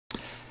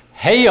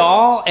Hey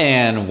y'all,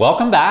 and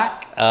welcome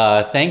back.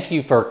 Thank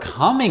you for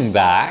coming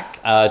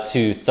back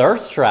to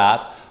Thirst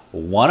Trap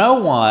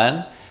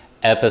 101,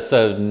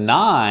 episode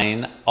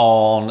 9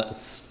 on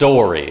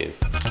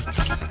stories.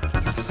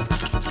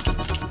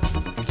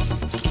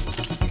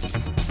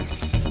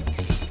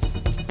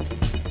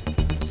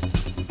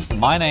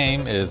 My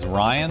name is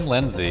Ryan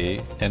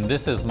Lindsay, and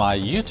this is my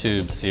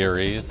YouTube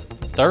series,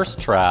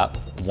 Thirst Trap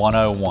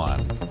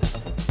 101.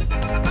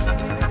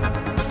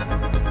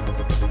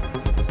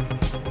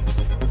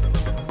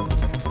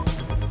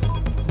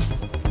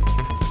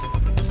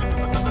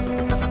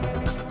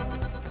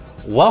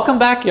 Welcome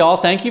back, y'all.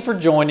 Thank you for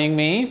joining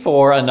me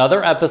for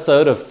another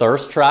episode of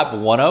Thirst Trap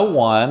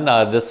 101.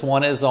 This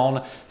one is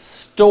on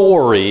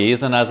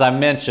stories, and as I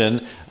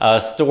mentioned,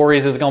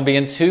 stories is going to be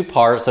in two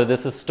parts, so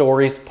this is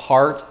stories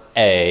part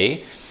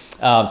A.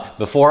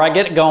 Before I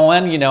get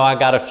going, you know, I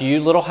got a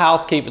few little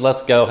housekeeping.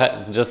 Let's go ahead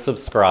and just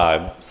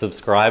subscribe.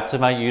 Subscribe to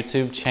my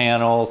YouTube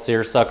channel,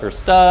 Seersucker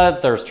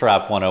Stud, Thirst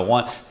Trap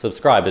 101.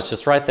 Subscribe. It's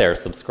just right there.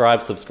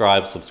 Subscribe to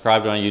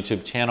my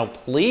YouTube channel,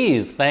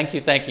 please. Thank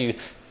you. Thank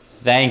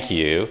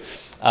you.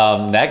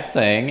 Next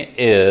thing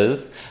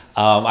is,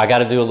 I got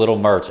to do a little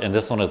merch, and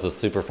this one is a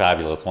super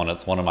fabulous one.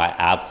 It's one of my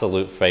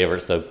absolute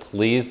favorites, so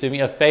please do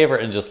me a favor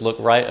and just look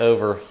right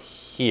over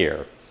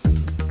here.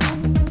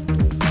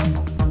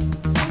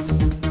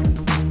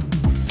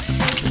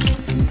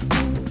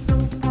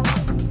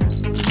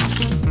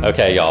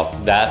 Okay, y'all,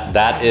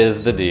 that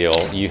is the deal.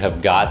 You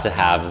have got to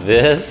have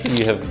this.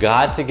 You have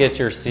got to get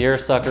your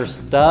Seersucker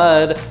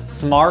Stud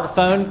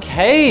smartphone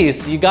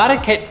case. You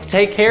got to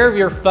take care of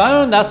your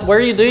phone. That's where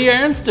you do your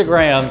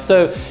Instagram.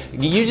 So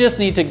you just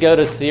need to go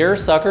to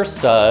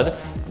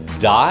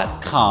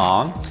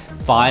seersuckerstud.com,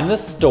 find the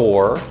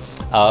store,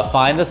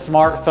 find the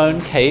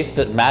smartphone case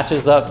that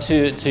matches up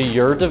to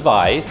your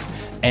device,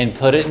 and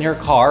put it in your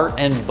cart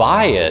and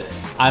buy it.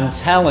 I'm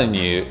telling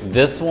you,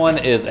 this one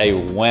is a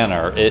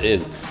winner. It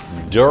is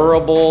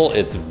durable,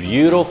 it's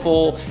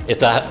beautiful,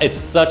 it's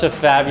such a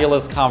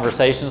fabulous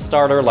conversation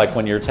starter. Like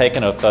when you're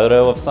taking a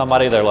photo of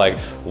somebody, they're like,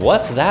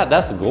 what's that?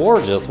 That's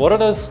gorgeous. What are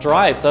those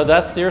stripes? Oh,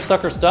 that's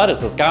Seersucker Stud.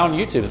 It's this guy on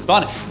YouTube. It's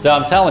funny. So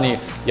I'm telling you,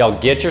 y'all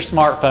get your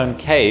smartphone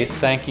case.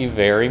 Thank you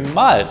very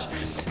much.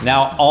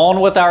 Now on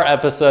with our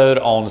episode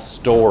on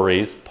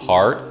stories,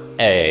 part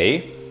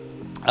A.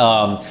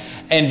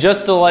 And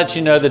just to let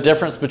you know, the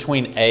difference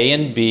between A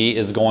and B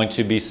is going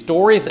to be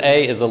stories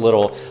A is a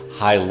little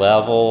high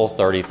level,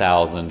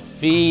 30,000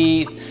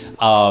 feet,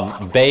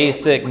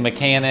 basic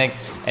mechanics,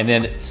 and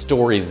then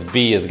stories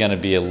B is going to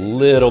be a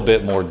little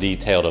bit more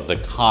detailed of the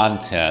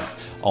content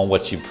on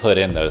what you put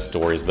in those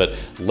stories. But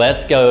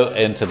let's go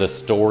into the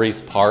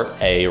stories part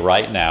A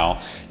right now.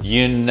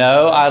 You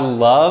know, I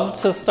love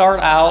to start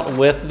out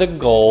with the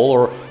goal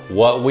or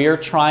what we are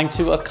trying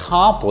to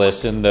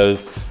accomplish in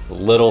those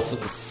little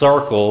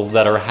circles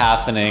that are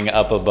happening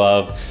up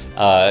above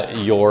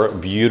your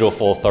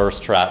beautiful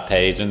Thirst Trap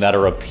page and that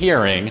are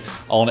appearing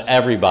on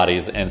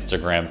everybody's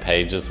Instagram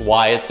page. Is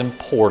why it's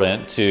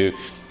important to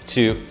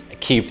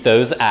keep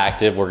those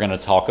active. We're going to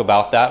talk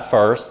about that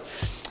first.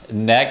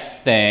 Next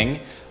thing,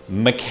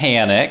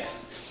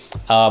 mechanics.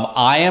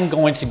 I am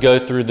going to go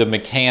through the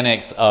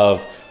mechanics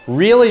of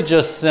really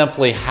just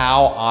simply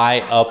how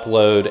I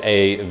upload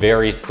a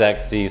very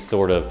sexy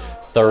sort of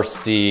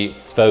thirsty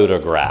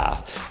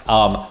photograph.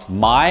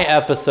 My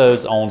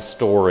episodes on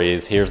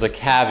stories, here's a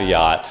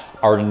caveat,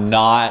 are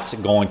not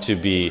going to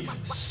be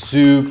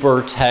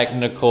super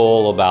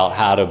technical about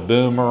how to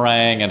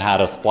boomerang and how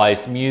to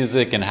splice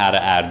music and how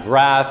to add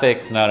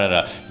graphics.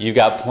 No. You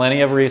got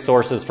plenty of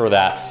resources for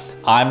that.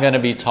 I'm going to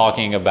be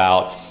talking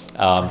about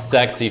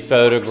sexy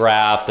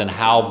photographs and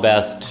how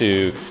best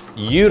to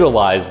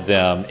utilize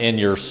them in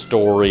your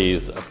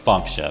stories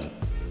function.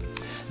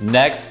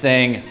 Next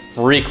thing,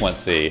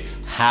 frequency.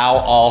 How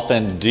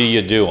often do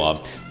you do them?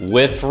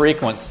 With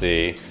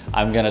frequency,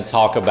 I'm going to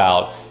talk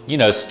about, you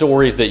know,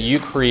 stories that you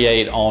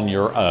create on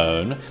your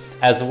own,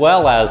 as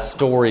well as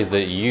stories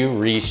that you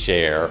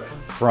reshare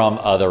from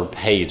other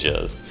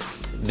pages.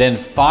 Then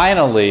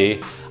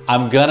finally,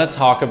 I'm going to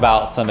talk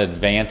about some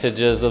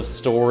advantages of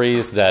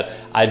stories that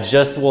I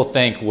just will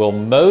think will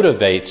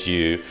motivate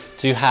you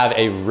to have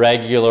a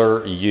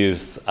regular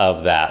use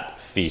of that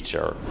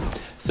feature.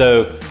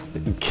 So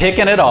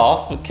kicking it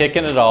off,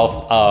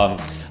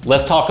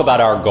 let's talk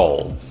about our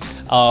goal.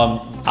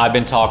 I've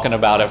been talking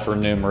about it for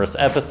numerous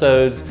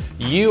episodes.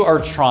 You are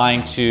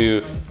trying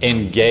to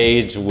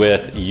engage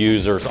with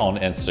users on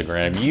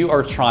Instagram. You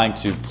are trying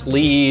to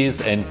please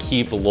and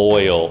keep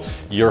loyal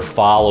your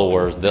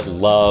followers that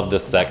love the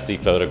sexy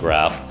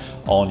photographs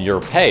on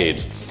your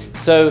page.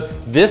 So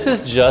this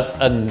is just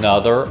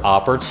another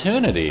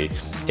opportunity.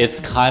 It's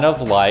kind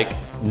of like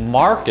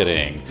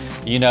marketing.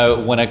 You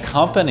know, when a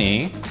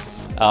company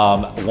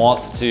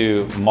wants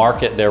to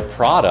market their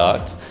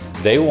product,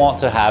 they want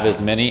to have as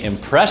many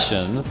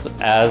impressions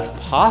as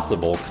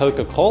possible.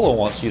 Coca-Cola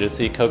wants you to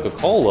see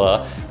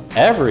Coca-Cola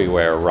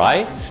everywhere,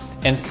 right?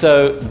 And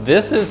so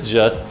this is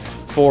just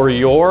for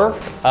your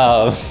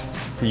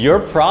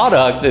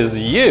product is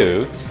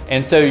you,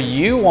 And so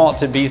you want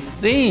to be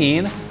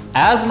seen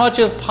as much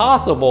as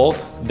possible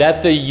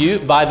that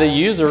by the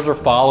users or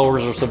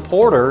followers or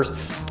supporters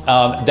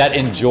that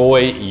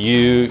enjoy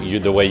you,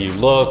 the way you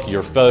look,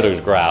 your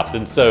photographs.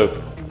 And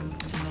so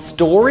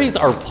stories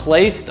are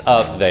placed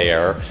up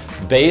there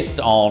based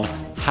on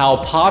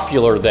how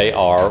popular they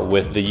are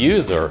with the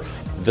user.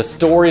 The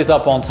stories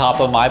up on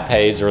top of my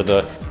page are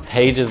the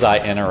pages I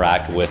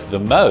interact with the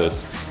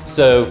most.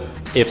 So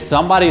if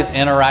somebody's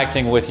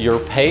interacting with your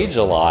page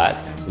a lot,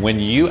 when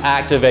you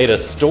activate a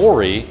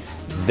story,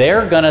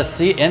 they're gonna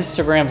see,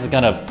 Instagram's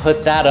gonna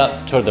put that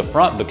up to the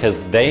front because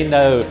they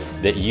know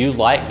that you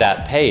like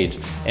that page.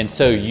 And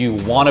so you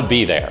wanna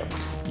be there.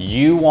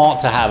 You want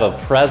to have a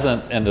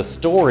presence in the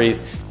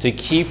stories to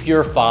keep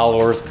your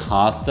followers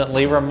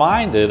constantly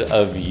reminded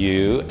of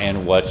you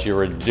and what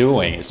you're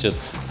doing. It's just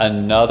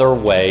another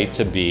way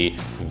to be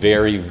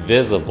very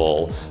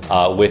visible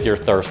with your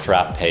thirst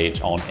trap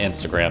page on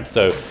Instagram.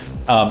 So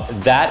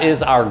that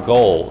is our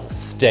goal.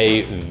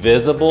 Stay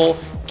visible,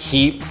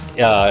 keep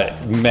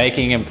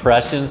making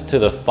impressions to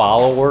the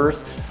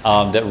followers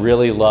that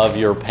really love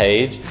your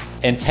page,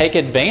 and take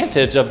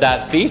advantage of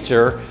that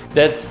feature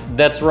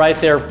that's right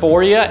there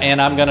for you,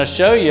 and I'm gonna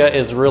show you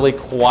is really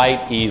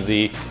quite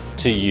easy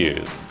to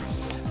use.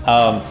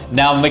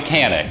 Now,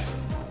 mechanics.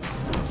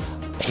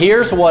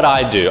 Here's what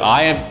I do.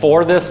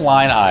 For this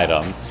line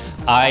item,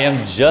 I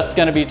am just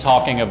gonna be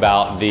talking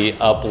about the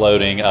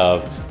uploading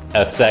of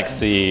a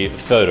sexy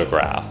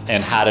photograph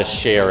and how to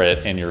share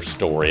it in your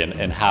story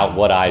and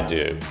what I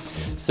do.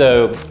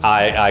 So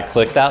I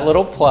click that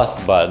little plus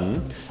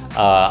button,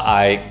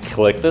 I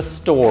click the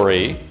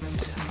story,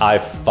 I'll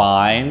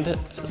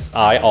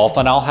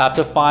have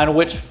to find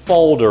which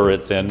folder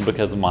it's in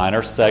because mine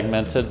are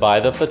segmented by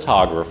the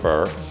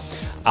photographer.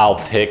 I'll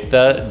pick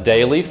the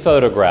daily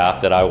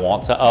photograph that I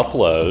want to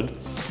upload,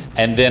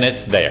 and then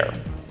it's there.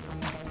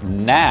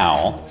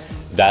 Now,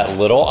 that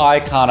little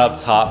icon up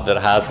top that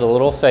has the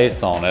little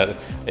face on it,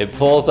 it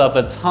pulls up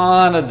a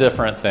ton of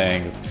different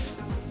things.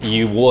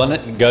 You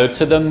wouldn't go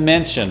to the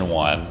mention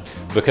one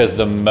because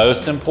the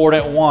most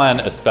important one,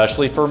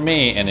 especially for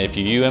me, and if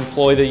you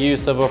employ the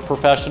use of a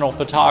professional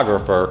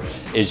photographer,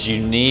 is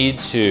you need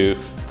to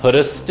put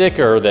a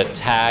sticker that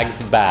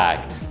tags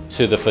back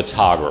to the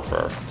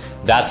photographer.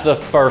 That's the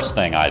first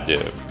thing I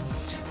do.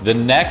 The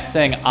next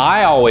thing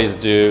I always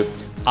do,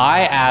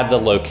 I add the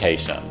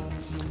location.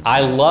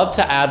 I love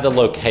to add the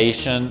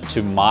location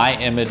to my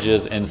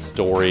images and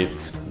stories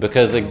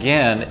because,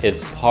 again,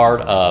 it's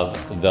part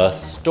of the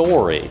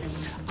story.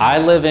 I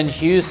live in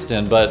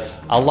Houston, but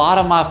a lot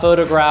of my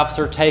photographs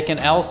are taken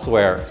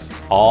elsewhere.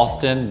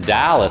 Austin,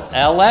 Dallas,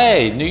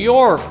 LA, New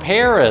York,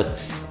 Paris.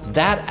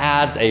 That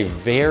adds a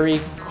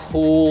very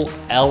cool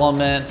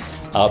element,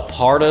 a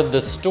part of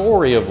the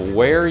story of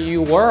where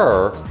you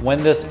were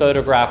when this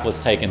photograph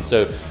was taken.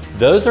 So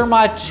those are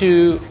my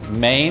two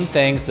main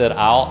things that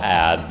I'll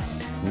add.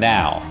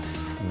 Now,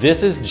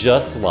 this is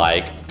just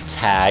like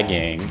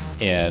tagging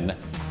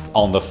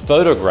on the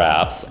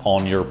photographs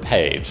on your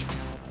page.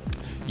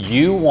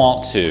 You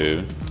want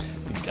to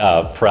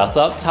press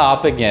up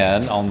top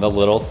again on the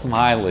little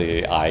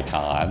smiley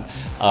icon,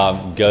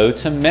 go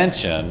to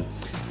mention,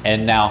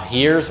 and now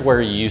here's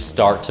where you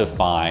start to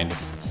find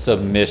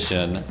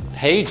submission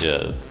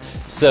pages.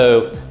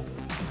 So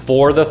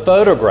for the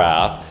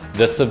photograph,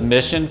 the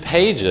submission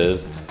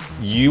pages,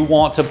 you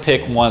want to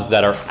pick ones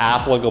that are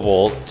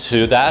applicable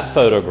to that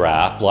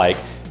photograph. Like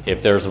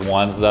if there's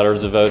ones that are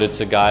devoted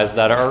to guys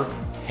that are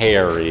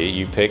hairy,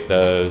 you pick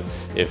those.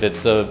 If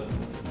it's a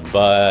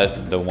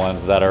butt, the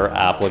ones that are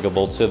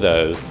applicable to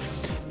those.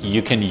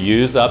 You can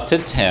use up to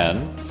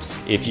 10.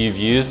 If you've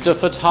used a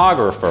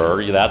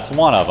photographer, that's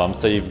one of them,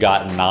 so you've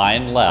got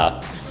 9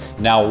 left.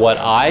 Now what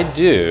I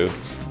do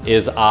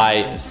is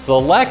I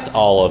select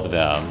all of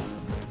them,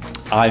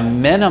 I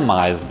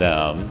minimize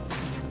them,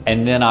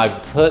 and then I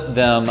put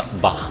them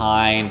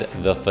behind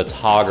the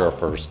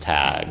photographer's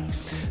tag.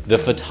 The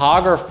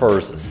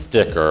photographer's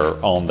sticker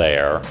on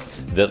there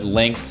that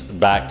links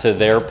back to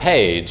their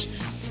page,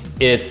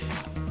 it's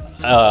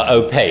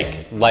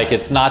opaque. Like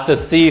it's not the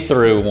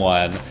see-through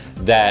one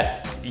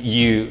that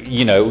you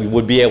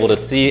would be able to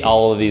see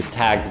all of these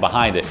tags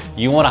behind it.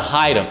 You want to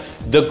hide them.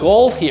 The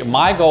goal here,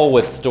 my goal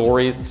with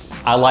stories,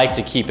 I like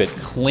to keep it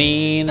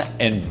clean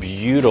and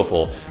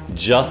beautiful,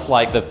 just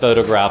like the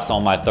photographs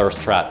on my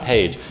Thirst Trap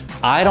page.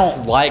 I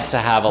don't like to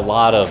have a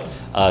lot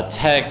of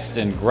text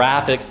and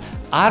graphics.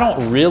 I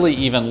don't really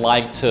even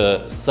like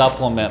to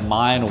supplement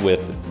mine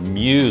with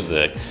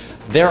music.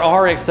 There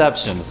are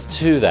exceptions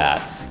to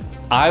that.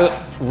 I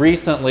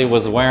recently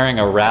was wearing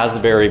a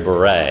raspberry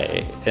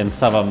beret in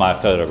some of my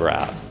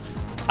photographs.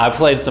 I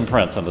played some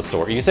Prince in the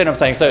story. You see what I'm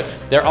saying? So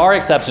there are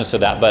exceptions to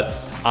that, but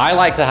I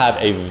like to have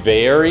a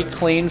very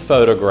clean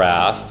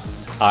photograph.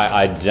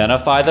 I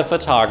identify the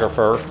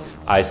photographer,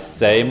 I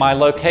say my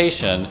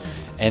location,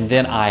 and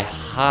then I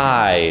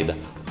hide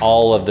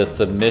all of the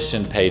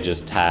submission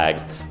pages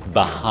tags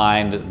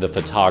behind the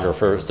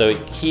photographer, so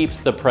it keeps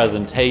the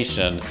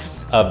presentation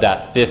of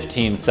that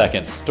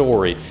 15-second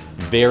story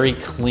very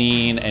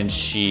clean and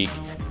chic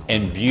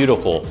and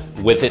beautiful,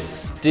 with it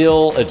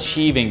still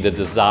achieving the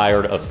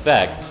desired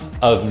effect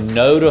of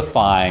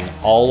notifying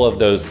all of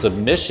those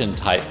submission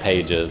type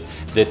pages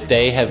that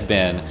they have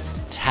been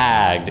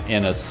tagged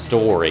in a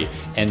story,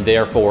 and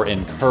therefore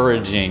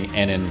encouraging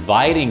and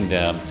inviting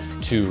them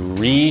to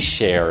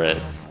reshare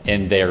it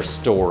in their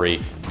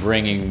story,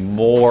 bringing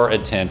more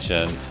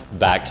attention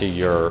back to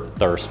your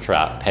thirst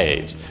trap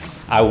page.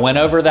 I went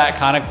over that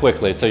kind of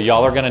quickly, so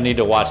y'all are gonna need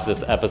to watch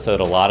this episode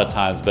a lot of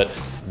times, but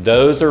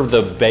those are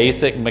the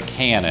basic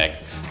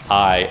mechanics.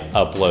 I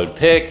upload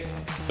pic,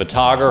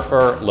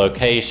 photographer,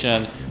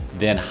 location,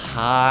 then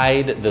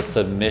hide the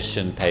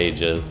submission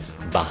pages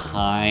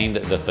behind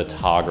the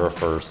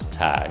photographer's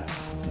tag.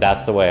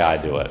 That's the way I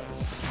do it.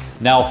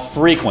 Now,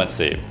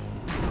 frequency.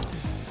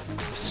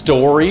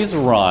 Stories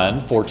run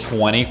for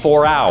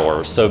 24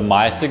 hours, so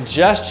my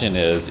suggestion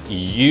is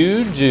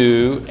you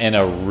do an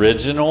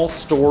original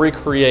story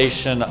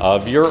creation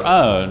of your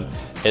own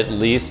at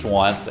least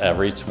once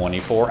every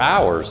 24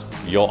 hours.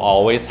 You'll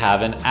always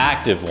have an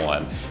active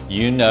one.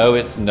 You know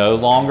it's no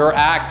longer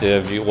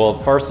active. Well,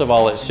 first of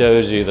all, it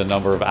shows you the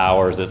number of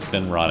hours it's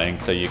been running,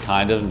 so you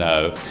kind of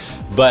know.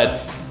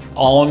 But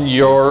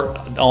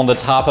on the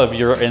top of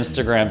your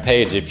Instagram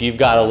page, if you've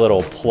got a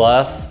little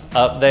plus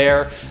up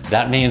there,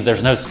 that means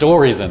there's no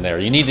stories in there.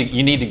 You need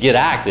to get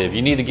active.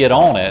 You need to get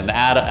on it and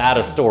add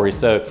a story.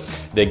 So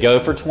they go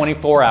for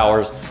 24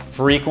 hours.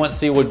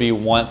 Frequency would be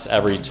once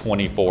every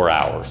 24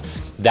 hours.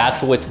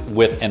 That's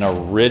with an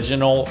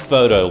original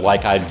photo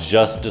like I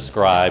just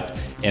described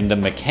in the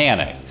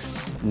mechanics.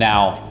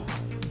 Now,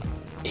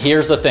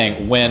 here's the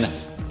thing. When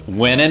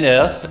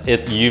and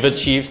if you've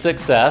achieved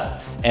success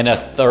and a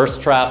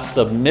thirst trap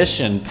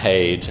submission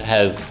page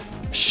has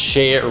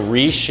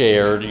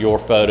reshared your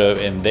photo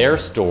in their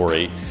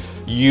story,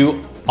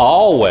 you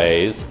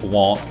always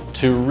want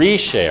to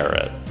reshare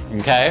it,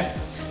 okay?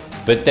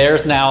 But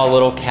there's now a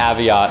little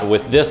caveat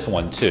with this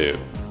one too.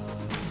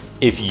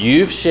 If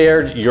you've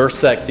shared your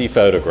sexy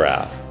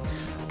photograph,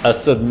 a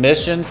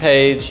submission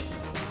page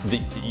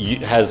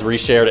has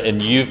reshared it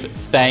and you've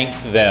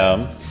thanked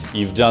them,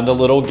 you've done the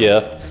little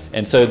GIF,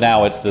 and so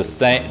now it's the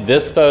same,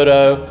 this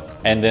photo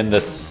and then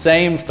the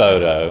same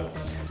photo.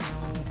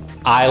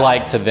 I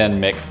like to then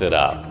mix it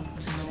up.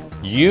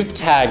 You've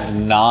tagged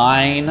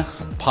 9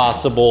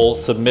 possible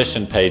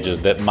submission pages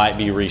that might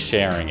be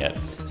resharing it.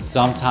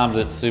 Sometimes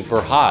it's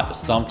super hot.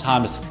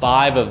 Sometimes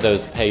 5 of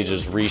those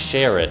pages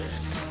reshare it.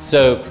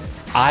 So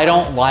I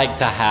don't like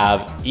to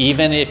have,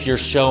 even if you're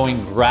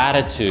showing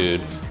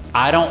gratitude,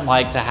 I don't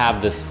like to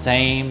have the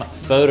same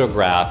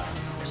photograph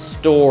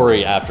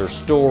story after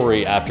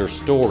story after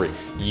story.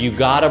 You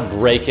gotta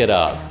break it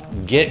up,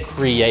 get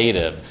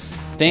creative.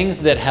 Things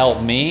that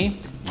help me,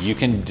 you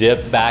can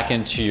dip back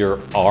into your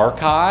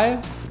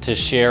archive to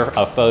share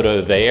a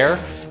photo there,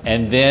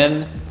 and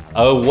then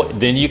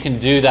then you can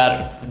do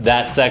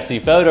that sexy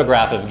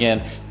photograph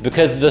again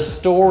because the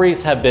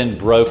stories have been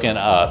broken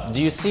up.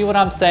 Do you see what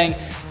I'm saying?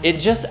 It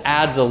just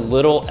adds a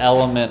little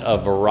element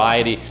of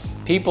variety.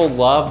 People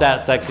love that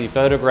sexy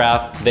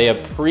photograph. They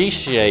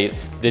appreciate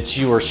that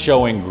you are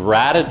showing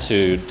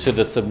gratitude to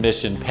the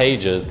submission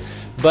pages,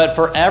 but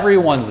for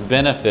everyone's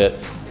benefit,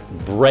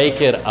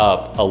 break it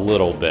up a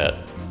little bit.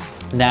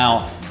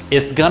 Now,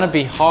 it's gonna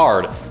be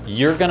hard.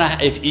 You're gonna,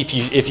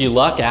 if you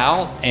luck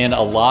out and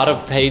a lot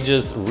of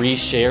pages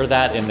reshare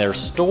that in their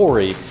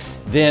story,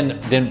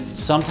 then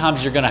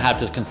sometimes you're gonna have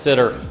to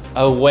consider,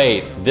 oh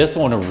wait, this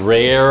one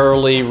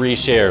rarely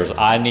reshares.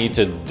 I need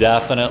to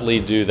definitely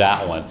do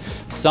that one.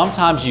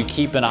 Sometimes you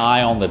keep an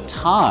eye on the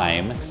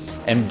time,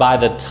 and by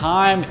the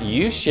time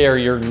you share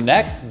your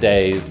next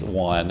day's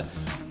one,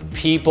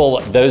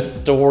 those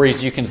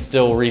stories you can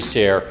still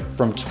reshare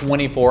from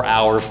 24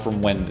 hours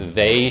from when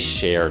they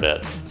shared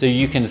it. So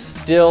you can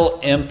still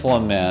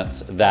implement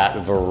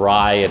that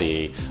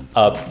variety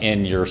up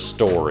in your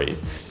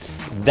stories.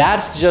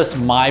 That's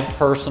just my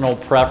personal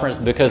preference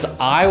because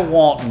I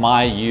want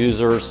my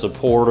users,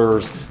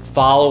 supporters,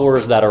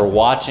 followers that are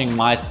watching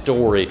my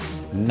story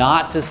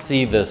not to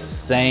see the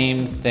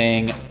same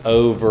thing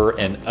over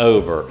and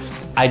over.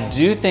 I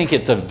do think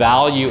it's a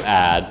value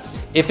add.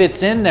 If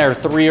it's in there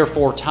 3 or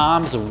 4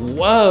 times,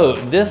 whoa,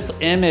 this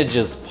image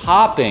is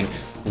popping.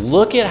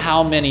 Look at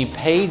how many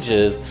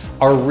pages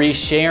are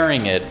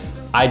resharing it.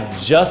 I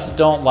just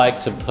don't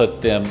like to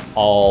put them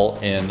all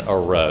in a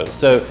row.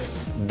 So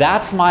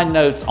that's my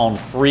notes on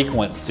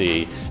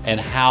frequency and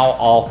how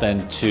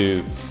often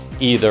to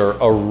either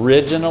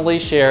originally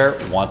share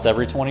once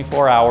every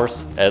 24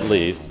 hours at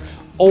least,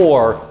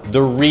 or the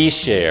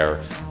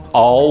reshare.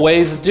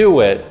 Always do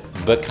it,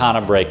 but kind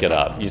of break it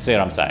up. You see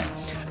what I'm saying?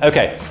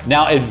 Okay,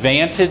 now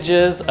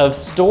advantages of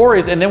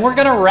stories, and then we're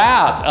gonna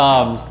wrap.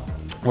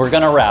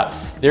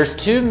 There's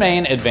 2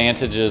 main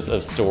advantages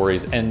of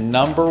stories, and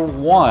number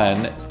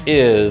 1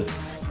 is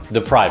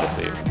the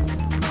privacy.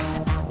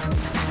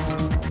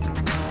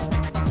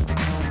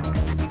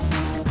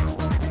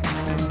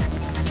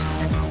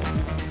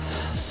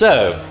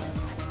 So,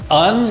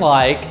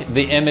 unlike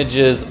the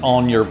images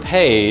on your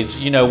page,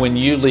 you know, when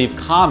you leave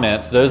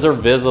comments, those are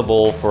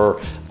visible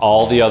for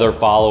all the other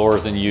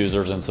followers and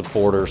users and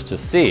supporters to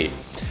see.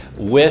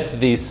 With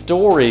these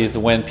stories,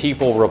 when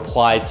people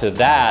reply to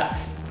that,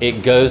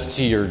 it goes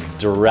to your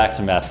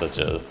direct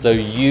messages. So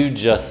you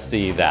just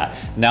see that.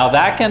 Now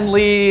that can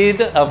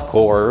lead, of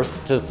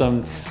course, to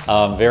some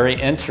very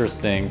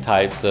interesting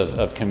types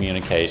of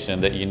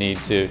communication that you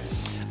need to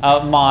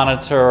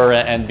monitor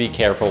and be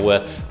careful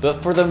with.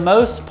 But for the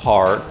most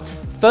part,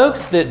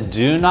 folks that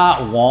do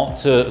not want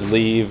to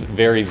leave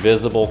very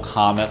visible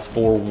comments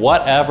for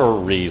whatever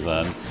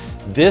reason,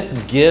 this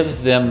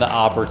gives them the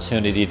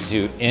opportunity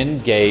to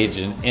engage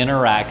and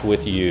interact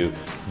with you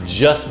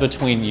just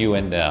between you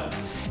and them.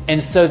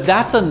 And so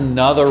that's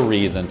another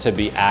reason to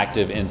be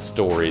active in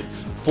stories.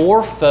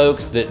 For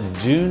folks that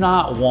do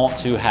not want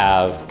to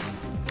have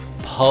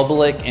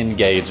public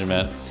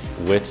engagement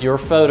with your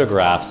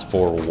photographs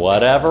for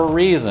whatever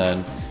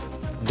reason,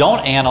 don't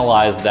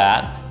analyze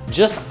that.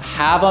 Just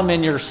have them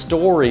in your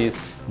stories.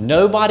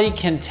 Nobody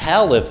can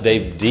tell if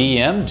they've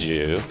DM'd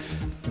you,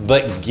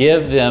 but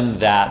give them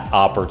that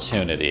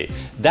opportunity.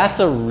 That's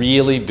a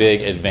really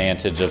big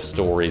advantage of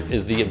stories,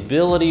 is the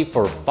ability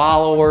for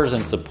followers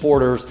and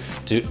supporters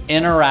to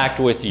interact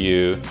with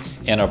you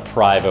in a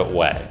private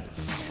way.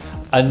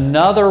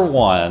 Another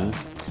one,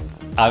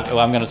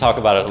 I'm gonna talk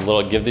about it a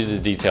little, give you the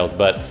details,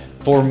 but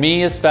for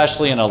me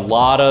especially, and a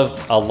lot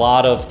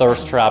of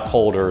thirst trap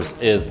holders,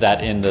 is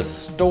that in the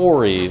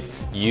stories,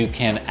 you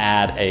can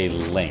add a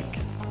link.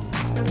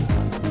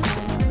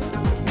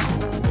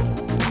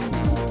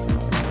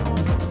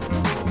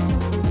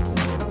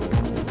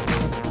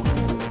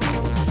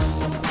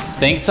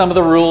 I think some of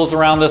the rules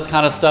around this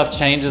kind of stuff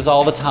changes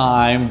all the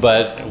time,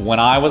 but when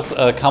I was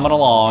coming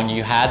along,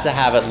 you had to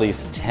have at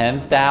least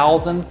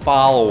 10,000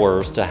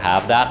 followers to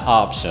have that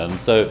option.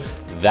 So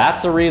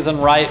that's a reason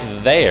right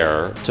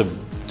there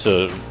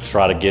to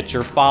try to get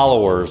your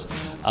followers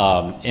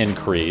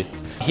increased.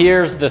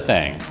 Here's the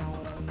thing.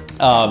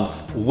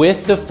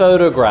 With the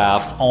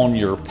photographs on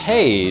your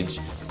page,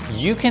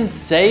 you can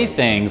say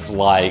things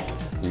like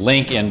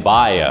link in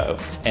bio,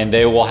 and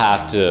they will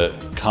have to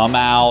come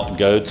out,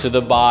 go to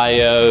the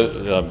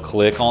bio,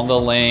 click on the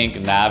link,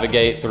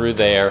 navigate through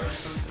there.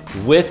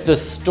 With the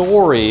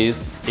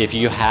stories, if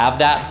you have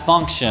that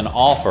function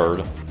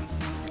offered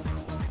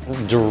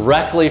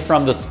directly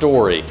from the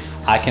story,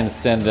 I can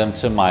send them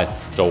to my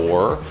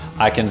store.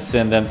 I can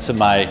send them to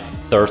my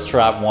Thirst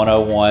Trap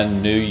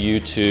 101 new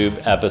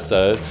YouTube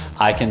episode.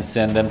 I can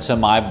send them to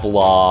my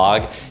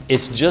blog.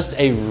 It's just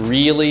a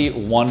really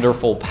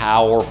wonderful,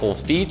 powerful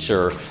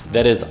feature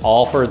that is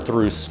offered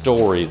through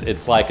stories.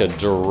 It's like a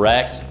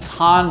direct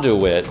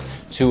conduit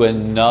to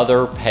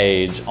another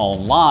page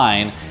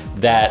online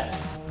that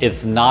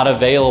it's not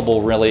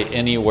available really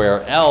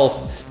anywhere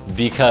else,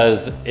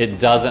 because it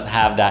doesn't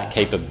have that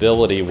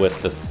capability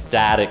with the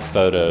static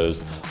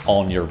photos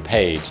on your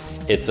page.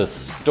 It's a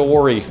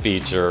story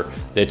feature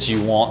that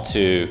you want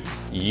to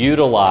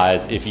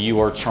utilize if you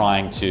are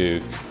trying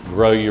to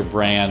grow your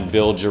brand,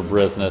 build your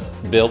business,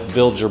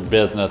 build your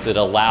business. It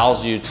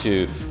allows you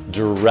to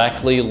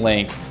directly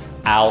link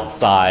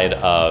outside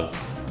of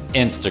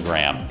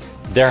Instagram.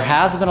 There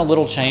has been a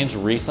little change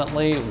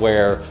recently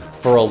where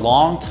for a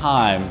long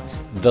time,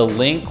 the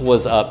link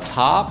was up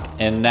top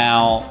and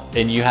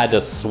you had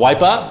to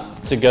swipe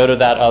up to go to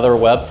that other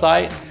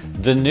website.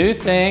 The new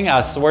thing,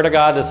 I swear to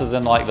God, this is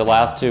in like the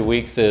last 2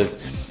 weeks,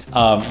 is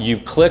you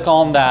click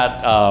on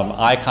that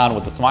icon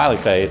with the smiley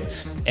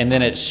face and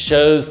then it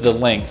shows the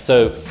link.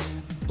 So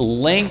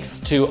links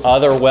to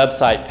other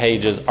website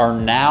pages are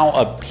now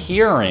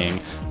appearing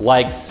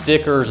like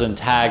stickers and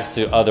tags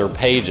to other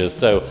pages.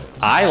 So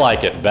I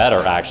like it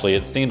better, actually.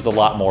 It seems a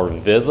lot more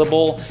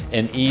visible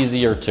and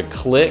easier to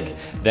click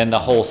than the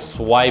whole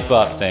swipe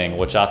up thing,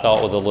 which I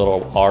thought was a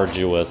little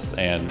arduous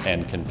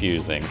and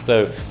confusing.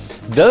 So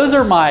those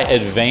are my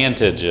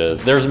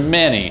advantages. There's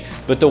many,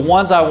 but the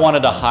ones I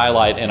wanted to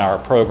highlight in our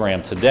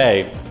program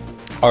today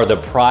are the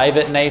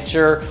private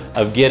nature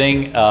of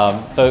getting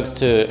folks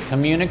to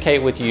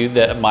communicate with you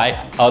that might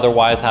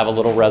otherwise have a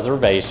little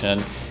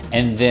reservation,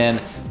 and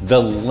then the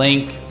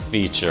link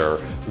feature,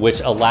 which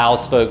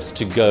allows folks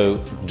to go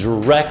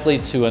directly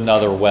to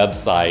another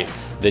website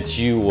that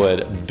you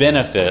would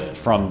benefit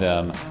from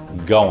them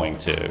going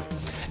to.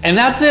 And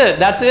that's it,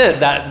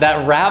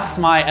 That wraps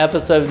my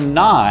episode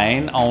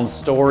 9 on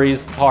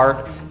stories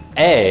part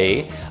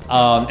A.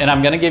 And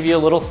I'm gonna give you a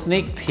little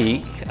sneak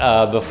peek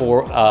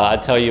before I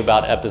tell you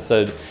about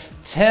episode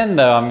 10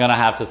 though. I'm gonna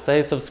have to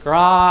say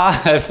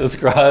subscribe.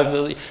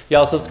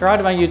 Y'all subscribe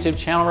to my YouTube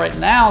channel right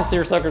now,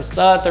 Seersucker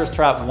Stud, Thirst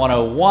Trap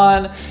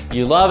 101.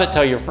 You love it,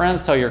 tell your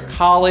friends, tell your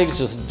colleagues,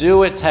 just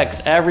do it,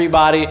 text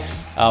everybody.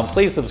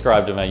 Please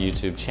subscribe to my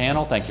YouTube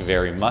channel. Thank you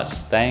very much,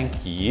 thank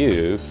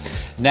you.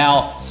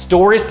 Now,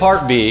 stories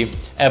part B,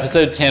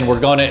 episode 10, we're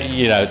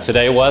gonna,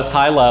 today was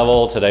high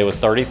level, today was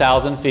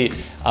 30,000 feet.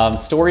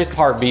 Stories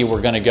part B,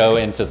 we're gonna go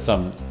into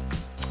some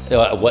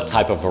what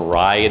type of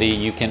variety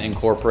you can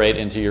incorporate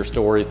into your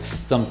stories,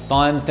 some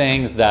fun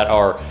things that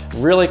are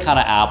really kind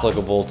of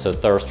applicable to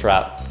thirst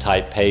trap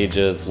type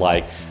pages,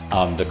 like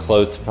the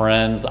close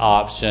friends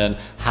option,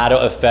 how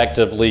to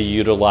effectively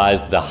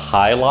utilize the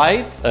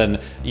highlights and,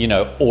 you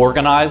know,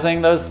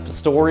 organizing those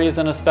stories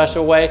in a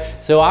special way.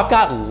 So I've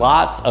got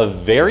lots of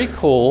very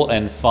cool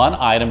and fun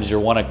items.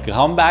 You'll want to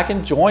come back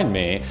and join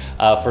me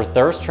for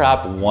Thirst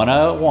Trap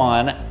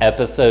 101,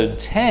 episode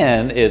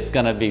 10. It's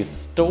going to be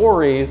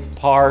stories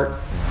part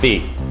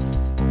B.